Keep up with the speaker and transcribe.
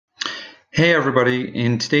Hey everybody,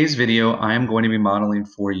 in today's video I am going to be modeling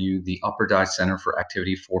for you the Upper Die Center for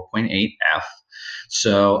Activity 4.8F.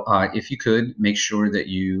 So if you could, make sure that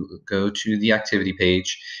you go to the activity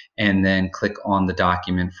page and then click on the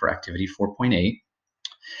document for Activity 4.8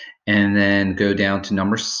 and then go down to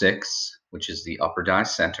number 6, which is the Upper Die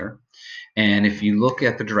Center. And if you look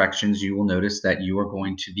at the directions, you will notice that you are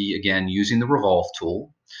going to be, again, using the revolve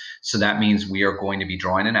tool. So that means we are going to be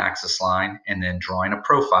drawing an axis line and then drawing a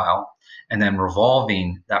profile and then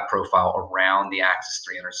revolving that profile around the axis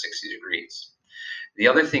 360 degrees. The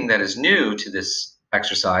other thing that is new to this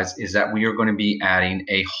exercise is that we are going to be adding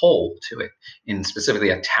a hole to it, and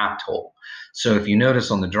specifically a tapped hole. So if you notice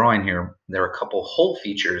on the drawing here, there are a couple hole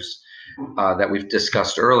features that we've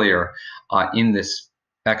discussed earlier in this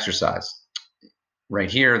exercise. Right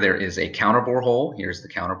here, there is a counterbore hole. Here's the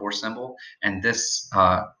counterbore symbol. And this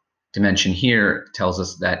dimension here tells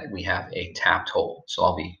us that we have a tapped hole. So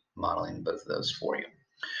I'll be modeling both of those for you.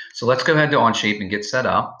 So let's go ahead to Onshape and get set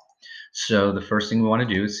up. So the first thing we want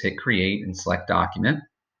to do is hit Create and select Document.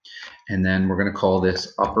 And then we're going to call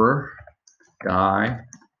this Upper Die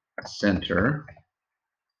Center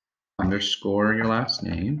underscore your last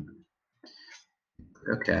name.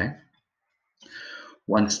 Okay.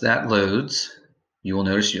 Once that loads, you will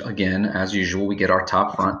notice, again, as usual, we get our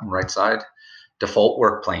top, front, and right side default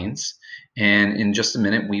work planes. And in just a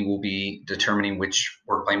minute, we will be determining which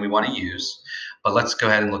work plane we want to use. But let's go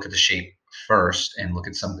ahead and look at the shape first and look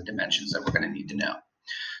at some of the dimensions that we're going to need to know.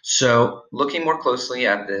 So looking more closely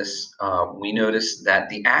at this, we notice that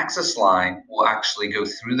the axis line will actually go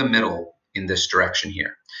through the middle in this direction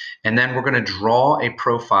here. And then we're going to draw a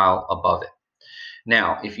profile above it.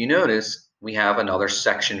 Now, if you notice, we have another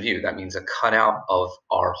section view. That means a cutout of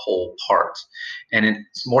our whole part. And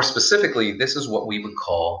more specifically, this is what we would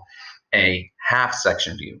call a half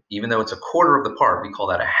section view. Even though it's a quarter of the part, we call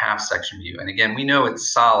that a half section view. And again, we know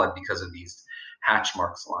it's solid because of these hatch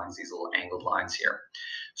marks lines, these little angled lines here.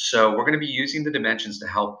 So we're going to be using the dimensions to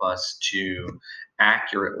help us to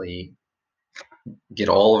accurately get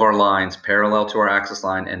all of our lines parallel to our axis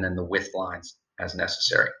line and then the width lines as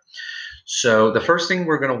necessary. So the first thing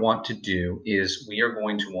we're going to want to do is we are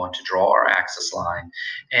going to want to draw our axis line.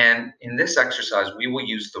 And in this exercise, we will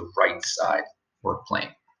use the right side work plane.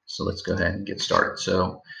 So let's go ahead and get started.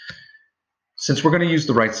 So since we're going to use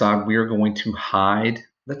the right side, we are going to hide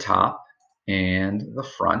the top and the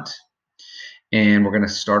front. And we're going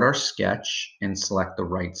to start our sketch and select the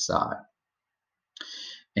right side.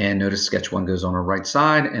 And notice sketch 1 goes on our right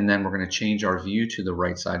side, and then we're going to change our view to the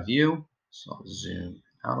right side view. So I'll zoom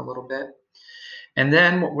out a little bit. And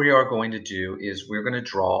then what we are going to do is we're going to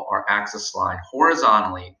draw our axis line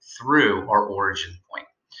horizontally through our origin point.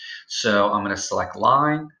 So I'm going to select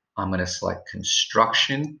line, I'm going to select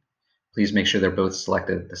construction. Please make sure they're both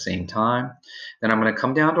selected at the same time. Then I'm going to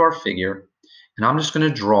come down to our figure, and I'm just going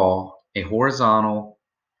to draw a horizontal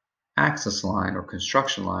axis line or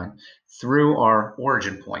construction line through our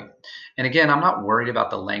origin point. And again, I'm not worried about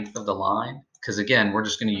the length of the line because again, we're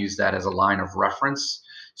just going to use that as a line of reference.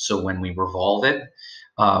 So when we revolve it,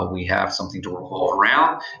 we have something to revolve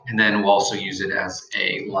around, and then we'll also use it as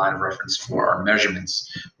a line of reference for our measurements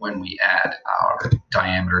when we add our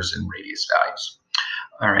diameters and radius values.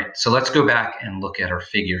 All right, so let's go back and look at our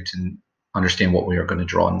figure to understand what we are going to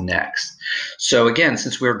draw next. So again,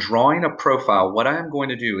 since we're drawing a profile, what I'm going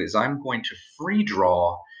to do is I'm going to free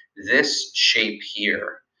draw this shape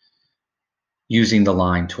here using the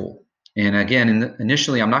line tool. And again,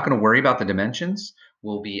 initially, I'm not going to worry about the dimensions.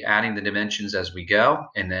 We'll be adding the dimensions as we go,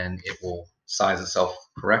 and then it will size itself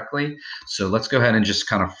correctly. So let's go ahead and just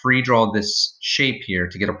kind of free draw this shape here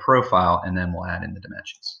to get a profile, and then we'll add in the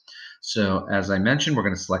dimensions. So as I mentioned, we're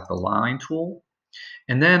going to select the line tool.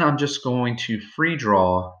 And then I'm just going to free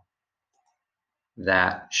draw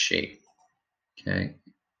that shape, okay?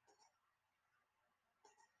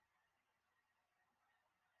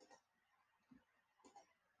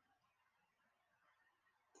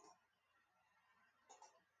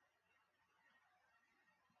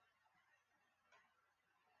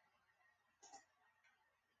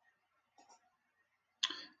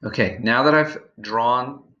 Okay, now that I've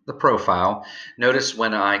drawn the profile, notice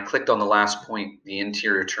when I clicked on the last point, the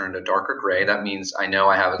interior turned a darker gray. That means I know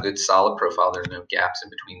I have a good solid profile. There's no gaps in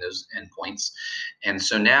between those endpoints. And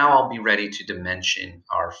so now I'll be ready to dimension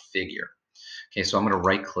our figure. Okay, so I'm going to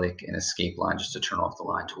right click and escape line just to turn off the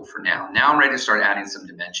line tool for now. Now I'm ready to start adding some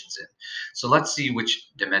dimensions in. So let's see which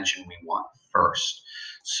dimension we want first.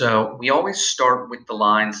 So we always start with the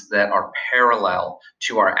lines that are parallel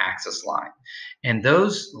to our axis line. And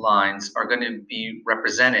those lines are going to be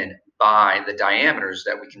represented by the diameters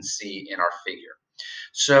that we can see in our figure.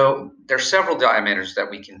 So there's several diameters that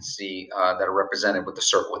we can see that are represented with the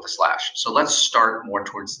circle with the slash. So let's start more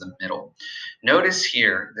towards the middle. Notice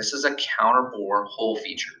here, this is a counterbore hole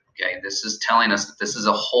feature. Okay, this is telling us that this is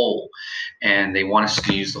a hole, and they want us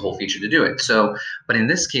to use the hole feature to do it. So, but in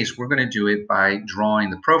this case, we're going to do it by drawing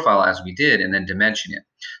the profile as we did and then dimension it.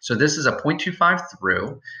 So this is a 0.25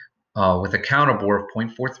 through with a counterbore of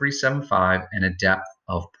 0.4375 and a depth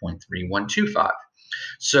of 0.3125.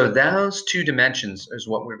 So those two dimensions is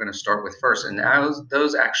what we're going to start with first, and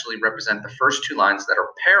those actually represent the first two lines that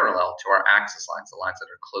are parallel to our axis lines, the lines that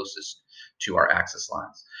are closest to our axis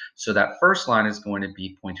lines. So that first line is going to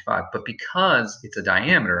be 0.5, but because it's a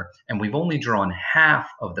diameter and we've only drawn half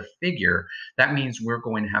of the figure, that means we're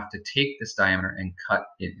going to have to take this diameter and cut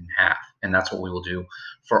it in half, and that's what we will do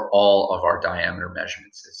for all of our diameter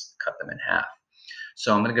measurements, is cut them in half.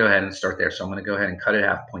 So I'm going to go ahead and start there. So I'm going to go ahead and cut it in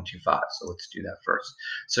half, 0.25. So let's do that first.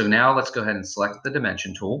 So now let's go ahead and select the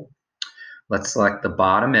dimension tool. Let's select the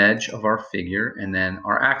bottom edge of our figure and then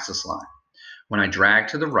our axis line. When I drag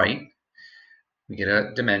to the right, we get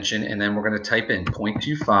a dimension, and then we're going to type in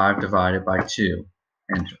 0.25 divided by 2.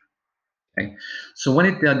 Enter. Okay. So when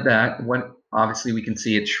it did that, obviously we can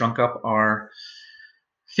see it shrunk up our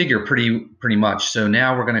figure pretty much. So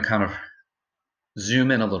now we're going to kind of zoom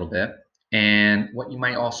in a little bit. And what you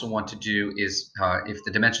might also want to do is, if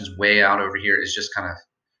the dimension's way out over here, is just kind of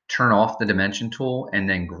turn off the dimension tool and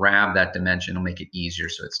then grab that dimension. It'll make it easier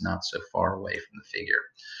so it's not so far away from the figure.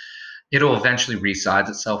 It'll eventually resize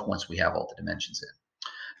itself once we have all the dimensions in.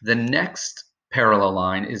 The next parallel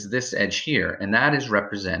line is this edge here, and that is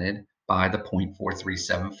represented by the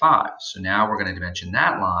 0.4375. So now we're going to dimension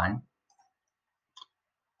that line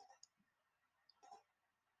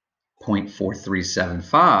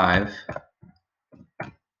 0.4375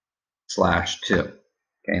 /2. Okay,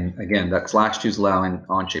 and again, that /2 is allowing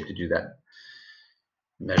Onshape to do that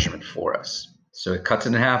measurement for us. So it cuts it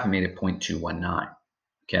in half and made it 0.219.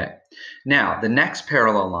 Okay, now the next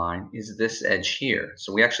parallel line is this edge here.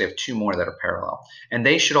 So we actually have two more that are parallel, and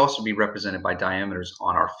they should also be represented by diameters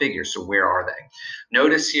on our figure. So where are they?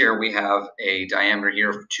 Notice here we have a diameter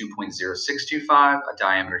here of 2.0625, a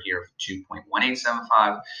diameter here of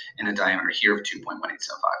 2.1875, and a diameter here of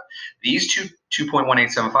 2.1875. These two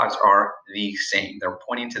 2.1875s are the same. They're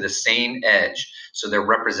pointing to the same edge, so they're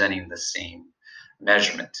representing the same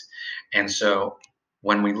measurement. And so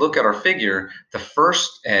when we look at our figure, the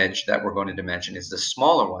first edge that we're going to dimension is the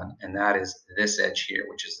smaller one, and that is this edge here,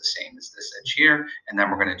 which is the same as this edge here, and then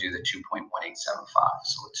we're going to do the 2.1875.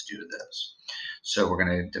 So let's do those. So we're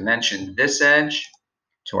going to dimension this edge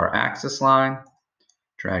to our axis line,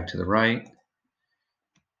 drag to the right,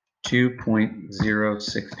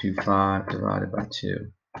 2.0625 divided by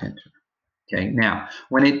 2, enter. Okay, now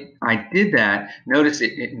when I did that, notice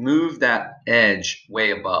it moved that edge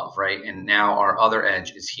way above, right? And now our other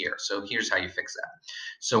edge is here. So here's how you fix that.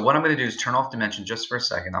 So what I'm going to do is turn off dimension just for a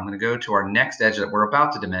second. I'm going to go to our next edge that we're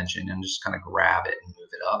about to dimension and just kind of grab it and move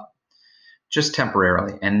it up just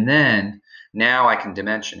temporarily. And then now I can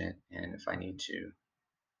dimension it. And if I need to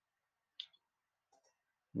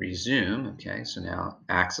resume, okay, so now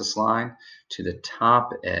axis line to the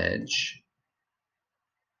top edge,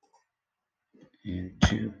 and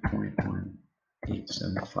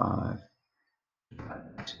 2.1875.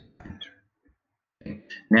 Enter. Okay.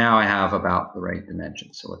 Now I have about the right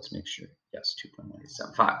dimension. So let's make sure, yes,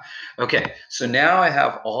 2.1875. Okay, so now I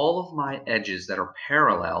have all of my edges that are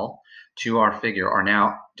parallel to our figure are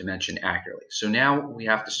now dimensioned accurately. So now we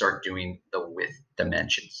have to start doing the width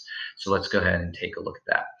dimensions. So let's go ahead and take a look at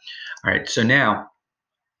that. All right, so now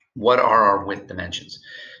what are our width dimensions?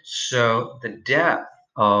 So the depth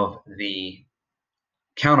of the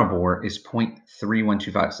counterbore is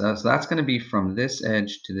 0.3125. So that's going to be from this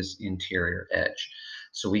edge to this interior edge.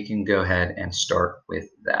 So we can go ahead and start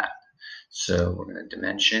with that. So we're going to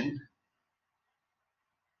dimension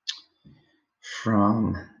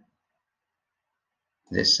from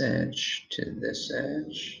this edge to this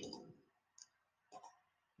edge.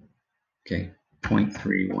 Okay,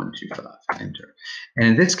 0.3125, enter. And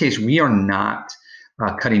in this case, we are not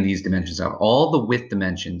cutting these dimensions out. All the width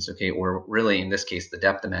dimensions, okay, or really in this case, the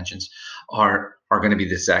depth dimensions are going to be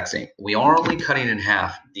the exact same. We are only cutting in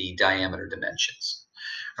half the diameter dimensions.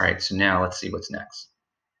 All right, so now let's see what's next.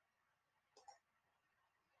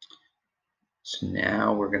 So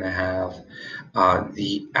now we're going to have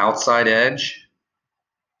the outside edge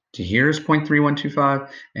to here is 0.3125,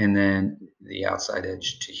 and then the outside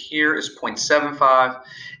edge to here is 0.75.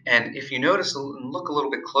 And if you notice and look a little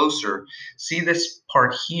bit closer, see this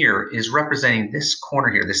part here is representing this corner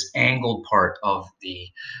here, this angled part of the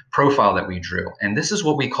profile that we drew. And this is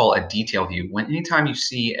what we call a detail view. When anytime you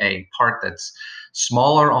see a part that's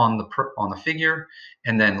smaller on the figure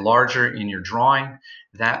and then larger in your drawing,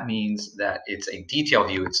 that means that it's a detail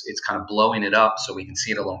view. It's kind of blowing it up so we can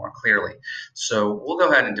see it a little more clearly. So we'll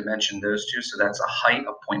go ahead and dimension those two. So that's a height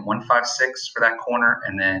of 0.156 for that corner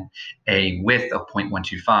and then a width of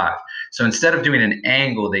 0.125. So instead of doing an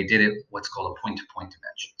angle, they did it what's called a point-to-point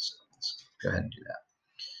dimension. So let's go ahead and do that.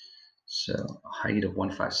 So a height of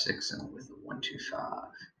 156 and a width of 125.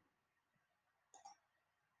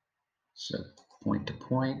 So point to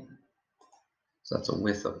point. So that's a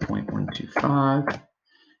width of 0.125.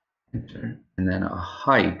 Enter. And then a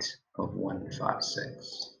height of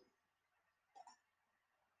 156.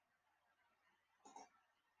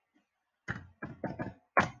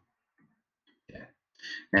 Okay.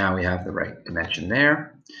 Now we have the right dimension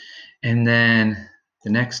there. And then the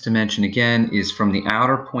next dimension again is from the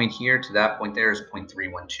outer point here to that point there is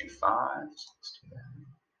 0.3125. So let's do that.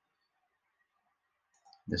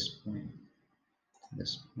 This point to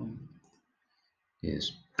this point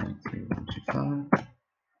is 0.3125.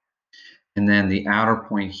 And then the outer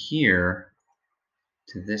point here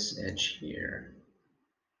to this edge here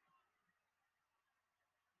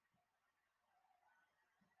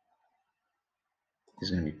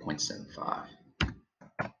is going to be 0.75.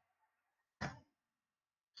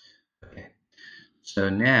 Okay, so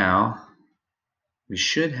now we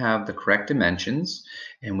should have the correct dimensions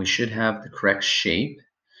and we should have the correct shape.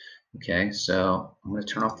 Okay, so I'm going to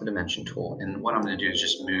turn off the dimension tool, and what I'm going to do is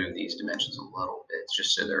just move these dimensions a little bit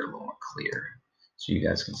just so they're a little more clear so you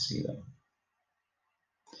guys can see them.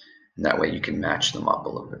 And that way you can match them up a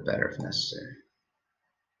little bit better if necessary.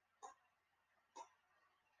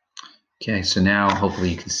 Okay, so now hopefully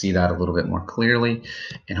you can see that a little bit more clearly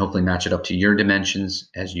and hopefully match it up to your dimensions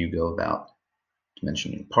as you go about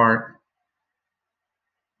dimensioning your part.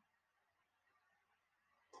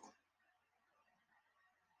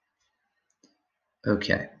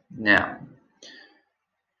 Okay, now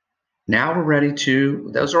we're ready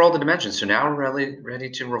to, those are all the dimensions. So now we're ready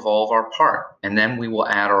to revolve our part, and then we will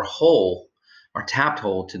add our hole, our tapped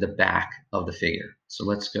hole to the back of the figure. So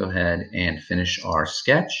let's go ahead and finish our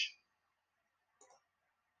sketch.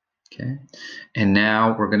 Okay, and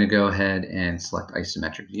now we're going to go ahead and select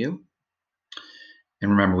isometric view.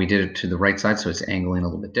 And remember, we did it to the right side, so it's angling a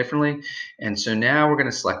little bit differently. And so now we're going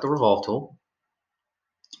to select the revolve tool.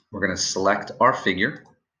 We're going to select our figure,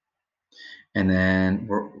 and then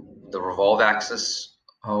the revolve axis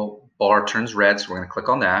bar turns red, so we're going to click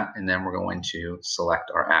on that, and then we're going to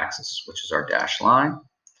select our axis, which is our dashed line.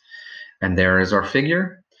 And there is our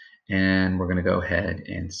figure, and we're going to go ahead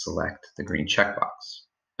and select the green checkbox.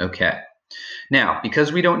 Okay. Now,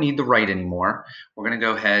 because we don't need the right anymore, we're going to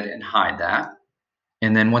go ahead and hide that.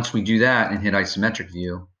 And then once we do that and hit isometric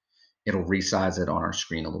view, it'll resize it on our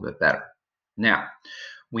screen a little bit better. Now,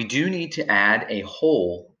 we do need to add a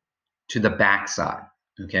hole to the back side.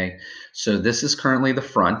 Okay, so this is currently the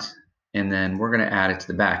front, and then we're going to add it to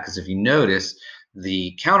the back, because if you notice,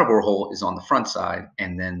 the counterbore hole is on the front side,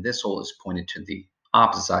 and then this hole is pointed to the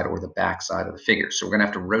opposite side or the back side of the figure. So we're going to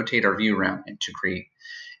have to rotate our view around and to create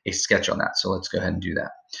a sketch on that. So let's go ahead and do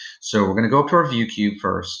that. So we're going to go up to our view cube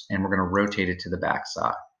first, and we're going to rotate it to the back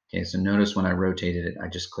side. Okay, so notice when I rotated it, I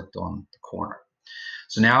just clicked on the corner.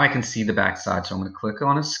 So now I can see the back side. So I'm going to click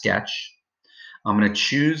on a sketch. I'm going to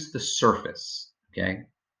choose the surface, okay,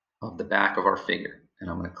 of the back of our figure, and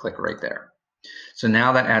I'm going to click right there. So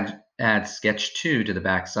now that adds sketch 2 to the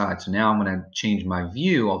back side. So now I'm going to change my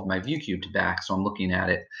view of my view cube to back, so I'm looking at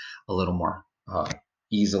it a little more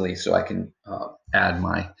easily, so I can add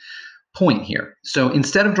my point here. So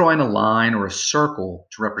instead of drawing a line or a circle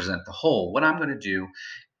to represent the hole, what I'm going to do,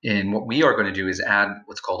 and what we are going to do, is add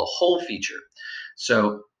what's called a hole feature.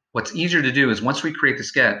 So what's easier to do is, once we create the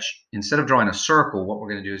sketch, instead of drawing a circle, what we're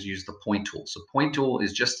going to do is use the point tool. So point tool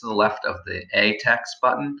is just to the left of the A text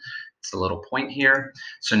button. It's a little point here.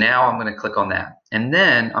 So now I'm going to click on that. And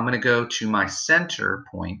then I'm going to go to my center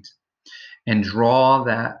point and draw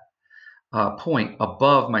that point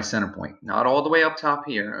above my center point. Not all the way up top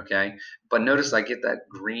here, okay? But notice I get that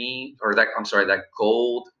green, or that, I'm sorry, that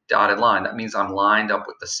gold dotted line. That means I'm lined up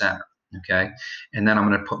with the center, okay? And then I'm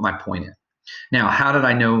going to put my point in. Now, how did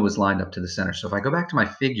I know it was lined up to the center? So if I go back to my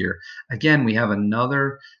figure, again, we have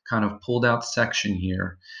another kind of pulled out section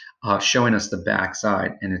here showing us the back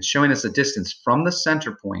side, and it's showing us a distance from the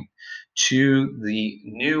center point to the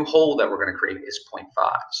new hole that we're going to create is 0.5.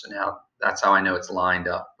 So now that's how I know it's lined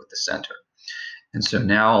up with the center. And so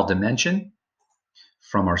now I'll dimension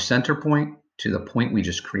from our center point to the point we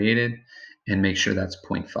just created and make sure that's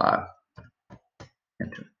 0.5.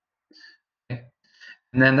 Enter. Okay.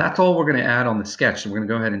 And then that's all we're going to add on the sketch. So we're going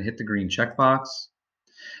to go ahead and hit the green checkbox.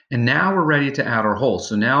 And now we're ready to add our hole.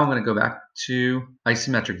 So now I'm going to go back to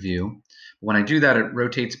isometric view. When I do that, it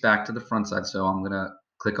rotates back to the front side. So I'm going to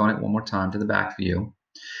click on it one more time to the back view.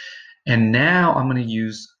 And now I'm going to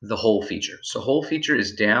use the hole feature. So hole feature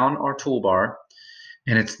is down our toolbar,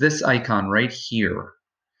 and it's this icon right here.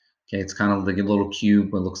 Okay, it's kind of like a little cube,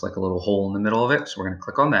 but it looks like a little hole in the middle of it. So we're going to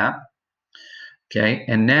click on that. Okay,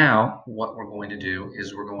 and now what we're going to do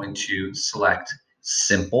is we're going to select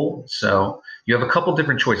simple. So you have a couple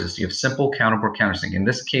different choices. You have simple, counterbore, countersink. In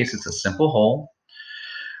this case, it's a simple hole.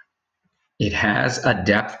 It has a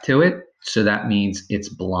depth to it, so that means it's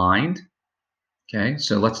blind. Okay,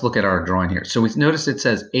 so let's look at our drawing here. So we notice it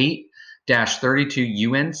says 8-32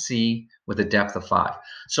 UNC with a depth of 5.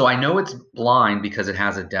 So I know it's blind because it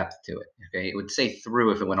has a depth to it. Okay, it would say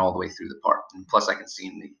through if it went all the way through the part. And plus I can see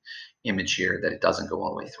in the image here that it doesn't go all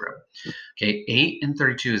the way through. Okay, 8 and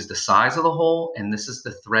 32 is the size of the hole, and this is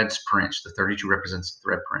the threads per inch. The 32 represents the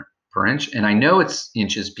thread per inch. And I know it's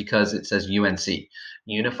inches because it says UNC,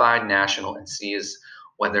 Unified National, and C is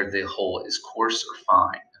whether the hole is coarse or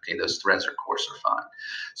fine. Okay, those threads are coarse or fine.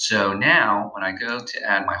 So now when I go to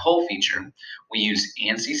add my hole feature, we use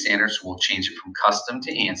ANSI standards. We'll change it from custom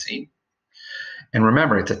to ANSI. And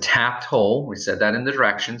remember, it's a tapped hole. We said that in the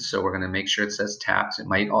directions, so we're going to make sure it says tapped. It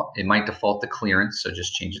might default to clearance, so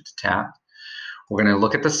just change it to tapped. We're going to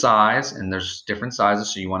look at the size, and there's different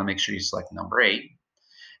sizes, so you want to make sure you select number 8.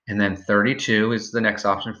 And then 32 is the next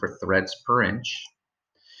option for threads per inch.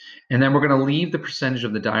 And then we're going to leave the percentage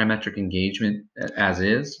of the diametric engagement as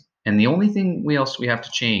is. And the only thing we have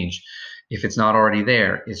to change, if it's not already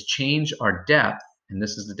there, is change our depth. And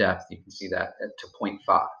this is the depth. You can see that to 0.5.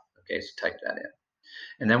 Okay, so type that in.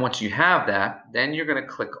 And then once you have that, then you're going to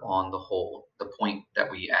click on the hole, the point that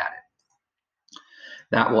we added.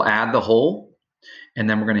 That will add the hole. And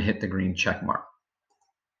then we're going to hit the green check mark.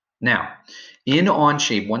 Now, in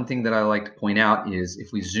Onshape, one thing that I like to point out is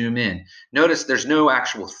if we zoom in, notice there's no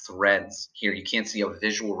actual threads here. You can't see a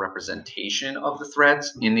visual representation of the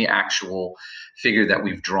threads in the actual figure that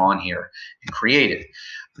we've drawn here and created.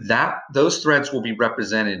 Those threads will be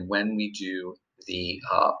represented when we do the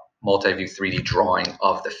multi-view 3D drawing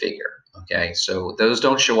of the figure. Okay, so those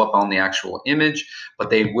don't show up on the actual image,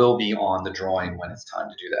 but they will be on the drawing when it's time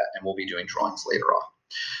to do that, and we'll be doing drawings later on.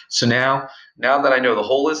 So now that I know the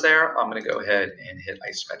hole is there, I'm going to go ahead and hit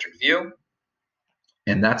isometric view.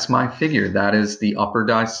 And that's my figure. That is the upper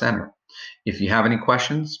die center. If you have any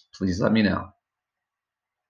questions, please let me know.